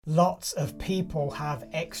Lots of people have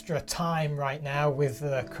extra time right now with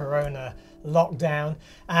the corona lockdown,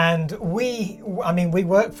 and we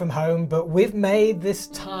work from home, but we've made this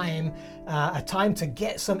time a time to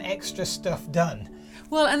get some extra stuff done.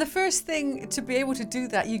 Well, and the first thing to be able to do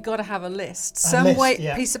that, you've got to have a list.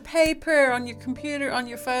 Piece of paper, on your computer, on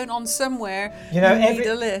your phone, on somewhere. You need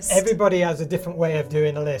a list. Everybody has a different way of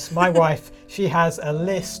doing a list. My wife, she has a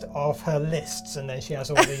list of her lists, and then she has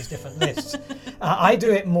all these different lists. I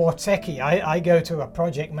do it more techie. I go to a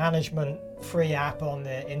project management free app on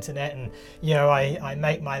the internet, and I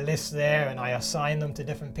make my lists there and I assign them to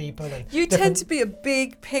different people. And you tend to be a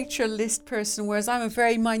big picture list person, whereas I'm a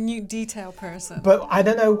very minute detail person. But I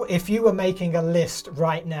don't know, if you were making a list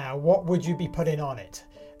right now, what would you be putting on it?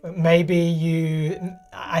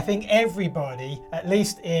 I think everybody, at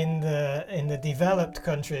least in the developed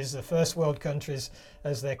countries, the first world countries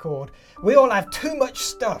as they're called, we all have too much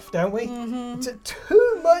stuff, don't we? Mm-hmm.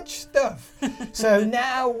 Too much stuff. So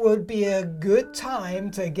now would be a good time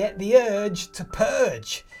to get the urge to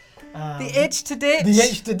purge. The itch to ditch. The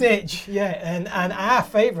itch to ditch, yeah. And our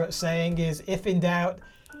favourite saying is, if in doubt,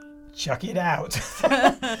 chuck it out.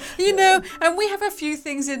 And we have a few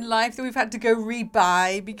things in life that we've had to go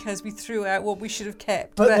rebuy because we threw out what we should have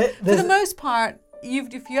kept. But for the most part,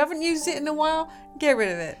 if you haven't used it in a while, get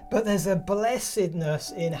rid of it. But there's a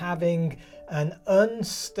blessedness in having an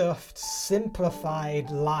unstuffed, simplified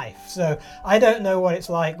life. So I don't know what it's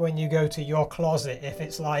like when you go to your closet, if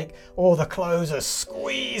it's like all the clothes are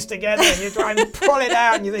squeezed together and you're trying to pull it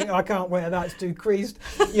out and you think, I can't wear that, it's too creased,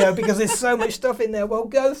 because there's so much stuff in there. Well,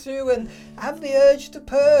 go through and have the urge to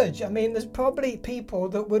purge. I mean, there's probably people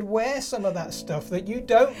that would wear some of that stuff that you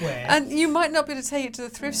don't wear. And you might not be able to take it to the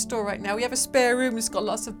thrift store right now. We have a spare room that's got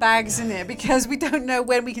lots of bags in it because we don't know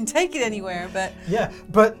when we can take it anywhere. But yeah,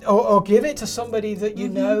 or give it to somebody that you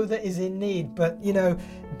know that is in need, but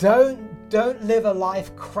don't live a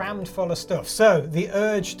life crammed full of stuff. So the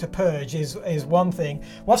urge to purge is one thing.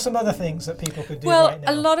 What's some other things that people could do right now?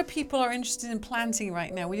 Well, a lot of people are interested in planting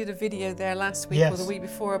right now. We did a video there last week or the week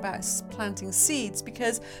before about planting seeds,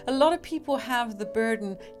 because a lot of people have the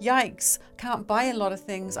burden, yikes, can't buy a lot of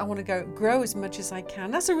things, I want to go grow as much as I can.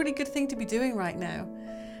 That's a really good thing to be doing right now.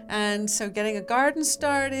 And so getting a garden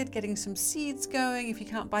started, getting some seeds going, if you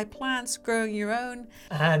can't buy plants, growing your own.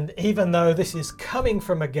 And even though this is coming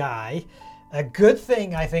from a guy, a good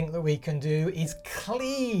thing I think that we can do is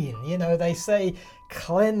clean. They say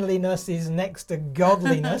cleanliness is next to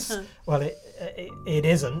godliness. Well, it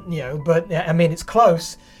isn't, but I mean, it's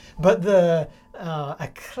close. But a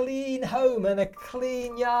clean home and a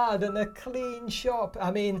clean yard and a clean shop,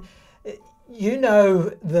 I mean,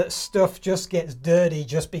 that stuff just gets dirty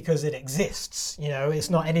just because it exists. It's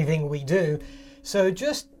not anything we do. So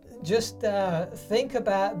just think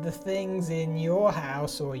about the things in your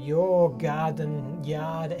house or your garden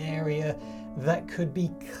yard area that could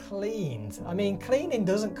be cleaned. I mean, cleaning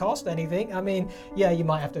doesn't cost anything. I mean, you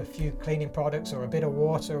might have to have a few cleaning products or a bit of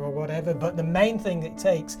water or whatever, but the main thing it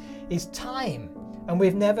takes is time. And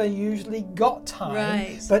we've never usually got time,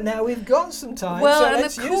 right. But now we've got some time, well, so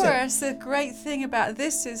let's use it. Well, and of course, the great thing about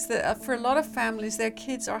this is that for a lot of families, their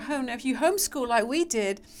kids are home. Now, if you homeschool like we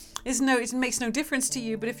did, it makes no difference to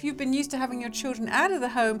you. But if you've been used to having your children out of the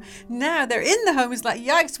home, now they're in the home, it's like,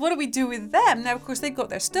 yikes, what do we do with them? Now, of course, they've got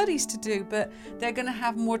their studies to do, but they're going to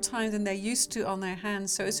have more time than they're used to on their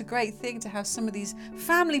hands. So it's a great thing to have some of these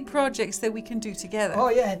family projects that we can do together. Oh,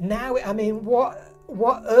 yeah. Now, I mean, what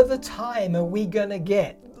other time are we going to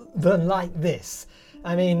get than like this?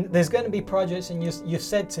 I mean, there's going to be projects, and you've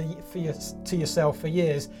said to yourself for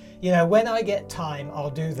years, when I get time,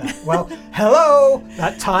 I'll do that. Well, hello,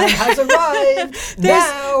 that time has arrived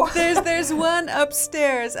now. There's one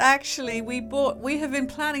upstairs. Actually, we have been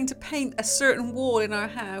planning to paint a certain wall in our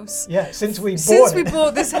house. Yeah, since we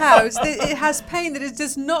bought this house, it has paint that it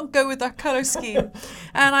does not go with our color scheme,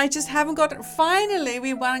 and I just haven't got it. Finally,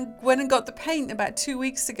 we went and got the paint about 2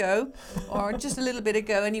 weeks ago, or just a little bit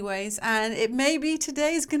ago, anyways. And it may be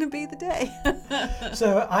today is going to be the day.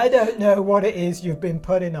 So I don't know what it is you've been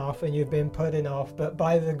putting off, but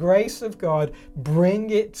by the grace of God, bring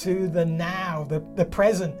it to the now, the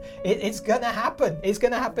present. It's going to happen. It's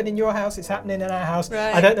going to happen in your house. It's happening in our house.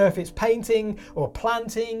 Right. I don't know if it's painting or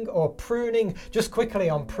planting or pruning. Just quickly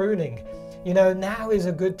on pruning. Now is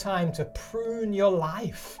a good time to prune your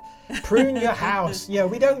life, prune your house.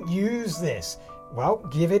 We don't use this. Well,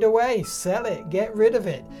 give it away, sell it, get rid of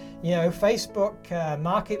it. Facebook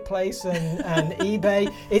Marketplace and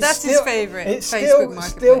eBay. That's his favorite. It's Facebook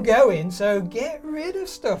still going. So get rid of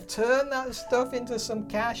stuff. Turn that stuff into some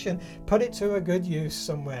cash and put it to a good use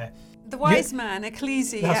somewhere. The wise man,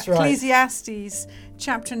 That's right. Ecclesiastes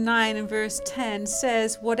chapter 9 and verse 10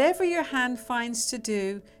 says, whatever your hand finds to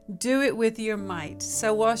do, do it with your might.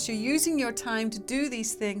 So whilst you're using your time to do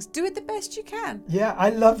these things, do it the best you can. Yeah, I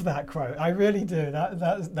love that quote. I really do.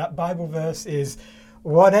 That Bible verse is,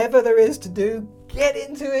 whatever there is to do, get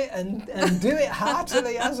into it and do it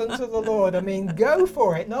heartily as unto the Lord. I mean, go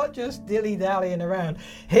for it, not just dilly-dallying around.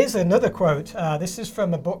 Here's another quote. This is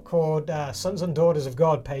from a book called Sons and Daughters of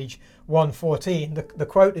God, page 114. The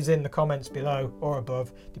quote is in the comments below or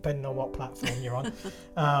above, depending on what platform you're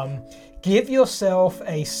on. Give yourself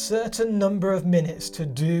a certain number of minutes to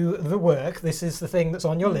do the work. This is the thing that's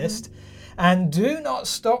on your list. And do not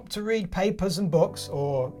stop to read papers and books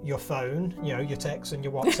or your phone, your texts and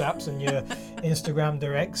your WhatsApps and your Instagram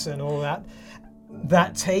directs and all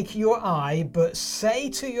that take your eye, but say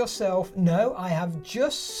to yourself, no, I have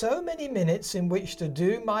just so many minutes in which to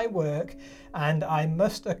do my work, and I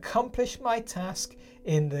must accomplish my task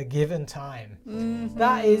in the given time.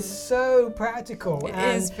 That is so practical. It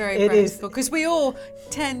is very practical, because we all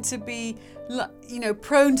tend to be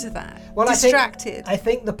prone to that, distracted. I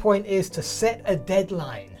think the point is to set a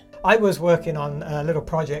deadline. I was working on a little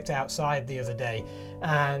project outside the other day,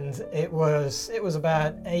 and it was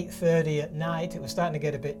about 8:30 at night. It was starting to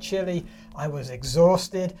get a bit chilly. I was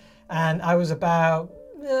exhausted, and I was about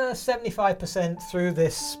 75% through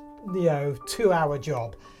this 2-hour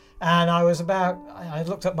job. And I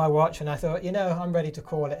looked at my watch and I thought, I'm ready to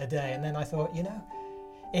call it a day. And then I thought,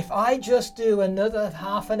 if I just do another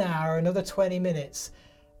half an hour, another 20 minutes,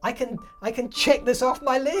 I can check this off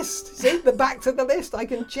my list. See, the back to the list, I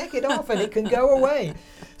can check it off and it can go away.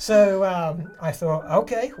 So I thought,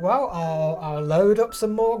 okay, well, I'll load up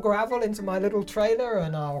some more gravel into my little trailer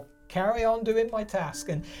and I'll carry on doing my task.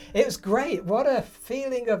 And it was great. What a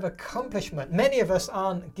feeling of accomplishment. Many of us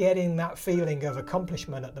aren't getting that feeling of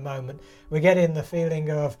accomplishment at the moment. We're getting the feeling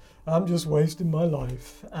of, I'm just wasting my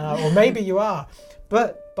life. Or maybe you are.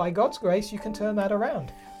 But by God's grace, you can turn that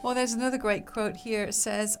around. Well, there's another great quote here. It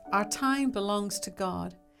says, our time belongs to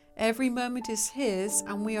God. Every moment is His,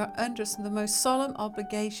 and we are under the most solemn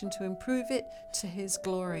obligation to improve it to His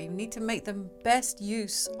glory. We need to make the best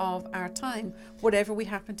use of our time, whatever we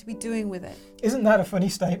happen to be doing with it. Isn't that a funny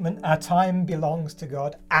statement? Our time belongs to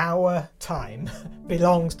God. Our time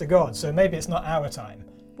belongs to God. So maybe it's not our time.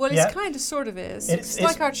 Well, it's kind of sort of is. It's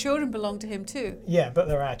like our children belong to Him too. Yeah, but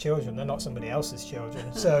they're our children. They're not somebody else's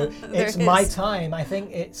children. So it's my time. I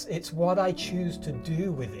think it's what I choose to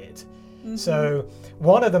do with it. So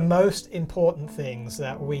one of the most important things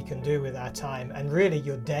that we can do with our time, and really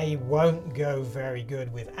your day won't go very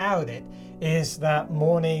good without it, is that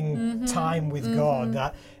morning time with God,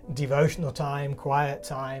 that devotional time, quiet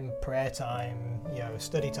time, prayer time,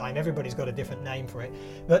 study time. Everybody's got a different name for it.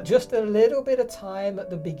 But just a little bit of time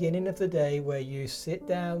at the beginning of the day where you sit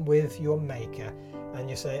down with your Maker and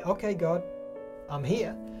you say, okay, God, I'm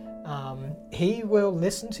here. He will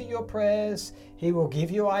listen to your prayers. He will give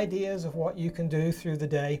you ideas of what you can do through the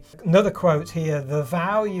day. Another quote here, the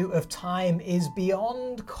value of time is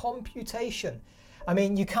beyond computation. I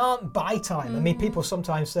mean, you can't buy time. I mean, people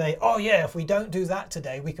sometimes say, oh yeah, if we don't do that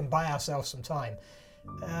today, we can buy ourselves some time.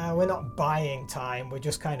 We're not buying time, we're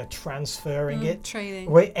just kind of transferring it.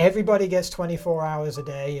 Trading. Everybody gets 24 hours a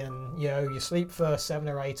day, and you sleep for 7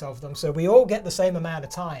 or 8 of them, so we all get the same amount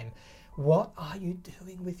of time. What are you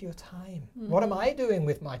doing with your time? What am I doing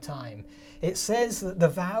with my time? It says that the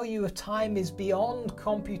value of time is beyond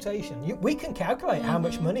computation. We can calculate how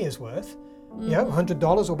much money is worth.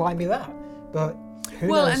 $100 will buy me that. But who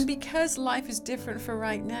knows? And because life is different for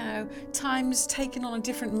right now, time is taken on a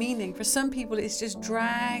different meaning. For some people, it's just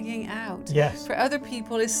dragging out. Yes. For other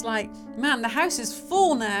people, it's like, man, the house is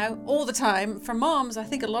full now all the time. For moms, I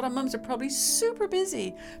think a lot of mums are probably super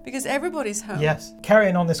busy because everybody's home. Yes.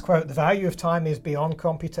 Carrying on this quote, the value of time is beyond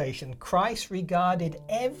computation. Christ regarded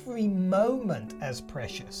every moment as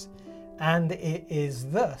precious, and it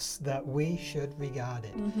is thus that we should regard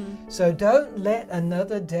it. So don't let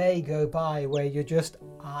another day go by where you're just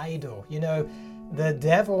idle. The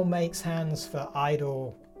devil makes hands for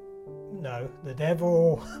idle. No, the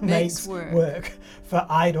devil makes work for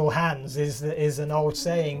idle hands is an old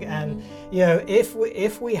saying. And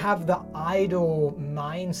if we have the idle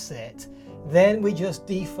mindset, then we just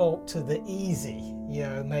default to the easy.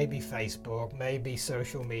 Maybe Facebook, maybe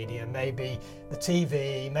social media, maybe the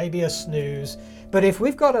TV, maybe a snooze. But if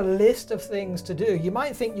we've got a list of things to do, you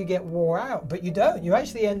might think you get wore out, but you don't. You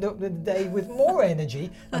actually end up with the day with more energy.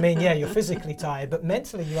 I mean, yeah, you're physically tired, but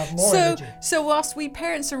mentally you have more energy. So whilst we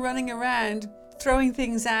parents are running around throwing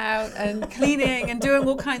things out and cleaning and doing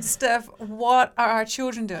all kinds of stuff, what are our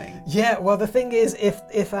children doing? Yeah, well, the thing is,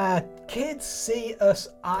 if our kids see us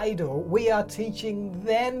idle, we are teaching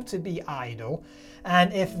them to be idle.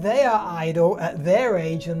 And if they are idle at their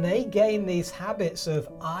age and they gain these habits of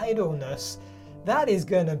idleness, that is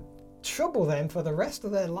going to trouble them for the rest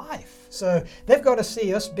of their life. So they've got to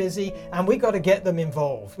see us busy, and we got to get them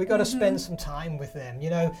involved. We got to spend some time with them. You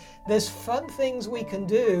know, there's fun things we can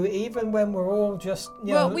do even when we're all just,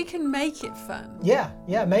 you know, we can make it fun. Yeah.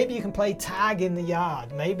 Maybe you can play tag in the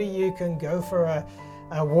yard. Maybe you can go for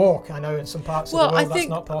a walk. I know in some parts of the world that's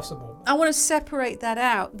not possible. I want to separate that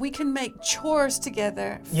out. We can make chores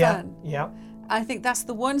together fun. Yeah. I think that's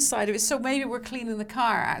the one side of it. So maybe we're cleaning the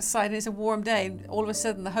car outside and it's a warm day and all of a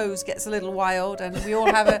sudden the hose gets a little wild and we all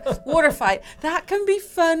have a water fight. That can be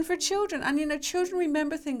fun for children. And, you know, children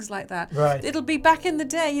remember things like that. Right. It'll be back in the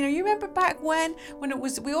day. You know, you remember back when it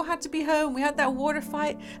was, we all had to be home, we had that water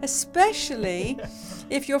fight, especially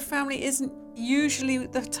if your family isn't usually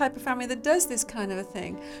the type of family that does this kind of a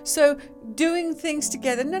thing. So doing things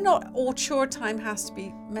together, not all chore time has to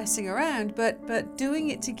be messing around, but doing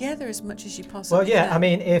it together as much as you possibly can. I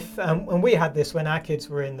mean, if and we had this when our kids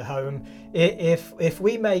were in the home, if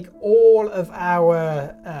we make all of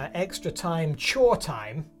our extra time chore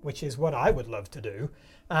time, which is what I would love to do,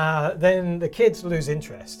 then the kids lose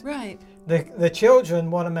interest. Right. The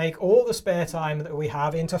children want to make all the spare time that we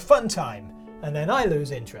have into fun time, and then I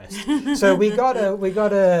lose interest. So we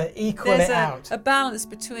gotta equal There's it out. A balance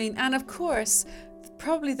between, and of course,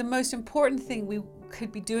 probably the most important thing we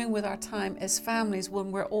could be doing with our time as families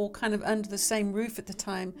when we're all kind of under the same roof at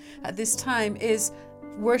this time is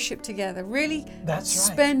worship together. Really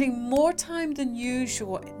spending more time than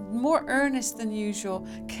usual, more earnest than usual,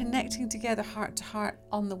 connecting together heart to heart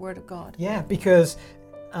on the Word of God. Yeah, because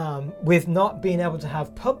with not being able to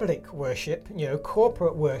have public worship, you know,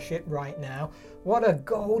 corporate worship right now, what a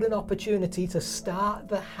golden opportunity to start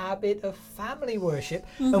the habit of family worship.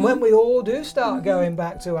 And when we all do start going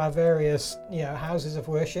back to our various, you know, houses of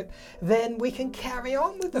worship, then we can carry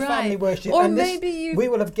on with the family worship. Or and maybe we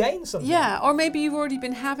will have gained something. Yeah, or maybe you've already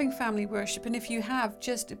been having family worship, and if you have,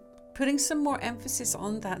 just putting some more emphasis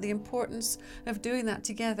on that, the importance of doing that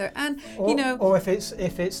together. And or if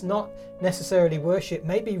it's not necessarily worship,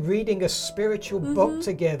 maybe reading a spiritual book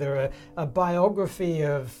together, a biography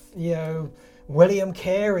of, you know, William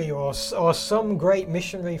Carey or some great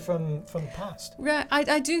missionary from the past. Right.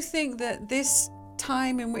 I do think that this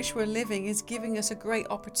time in which we're living is giving us a great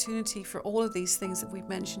opportunity for all of these things that we've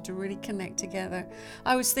mentioned to really connect together.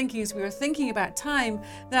 I was thinking, as we were thinking about time,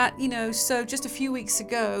 that, you know, so just a few weeks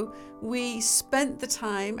ago, we spent the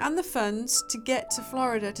time and the funds to get to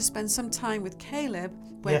Florida to spend some time with Caleb.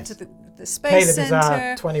 Went to the Space Center.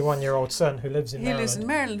 Caleb is our 21-year-old son who lives in Maryland. He lives in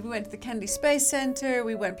Maryland. We went to the Kennedy Space Center.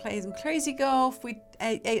 We went playing some crazy golf. We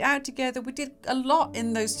ate out together. We did a lot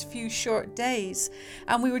in those few short days.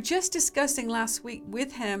 And we were just discussing last week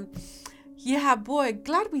with him, yeah, boy,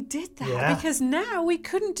 glad we did that, because now we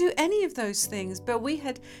couldn't do any of those things, but we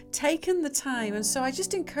had taken the time. And so I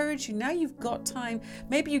just encourage you, now you've got time,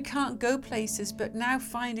 maybe you can't go places, but now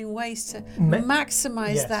finding ways to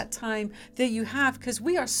maximize that time that you have, because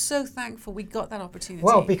we are so thankful we got that opportunity.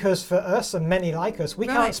 Well, because for us and many like us, we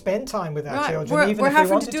can't spend time with our children, even we're if we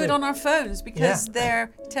having wanted to do it on our phones because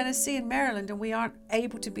they're Tennessee and Maryland, and we aren't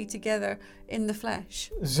able to be together in the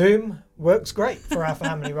flesh. Zoom works great for our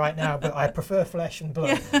family right now, but I prefer flesh and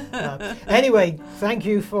blood. Anyway, thank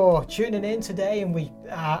you for tuning in today, and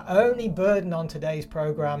our only burden on today's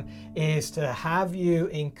program is to have you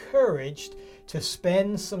encouraged to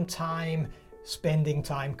spend some time spending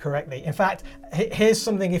time correctly. In fact, here's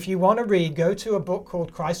something, if you want to read, go to a book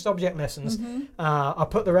called Christ's Object Lessons. I'll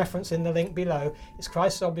put the reference in the link below. It's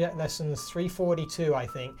Christ's Object Lessons 342, I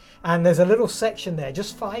think. And there's a little section there,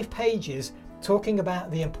 just 5 pages, talking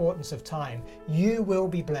about the importance of time. You will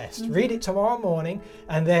be blessed. Read it tomorrow morning,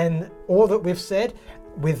 and then all that we've said,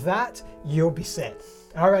 with that, you'll be set.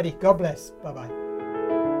 Alrighty, God bless. Bye-bye.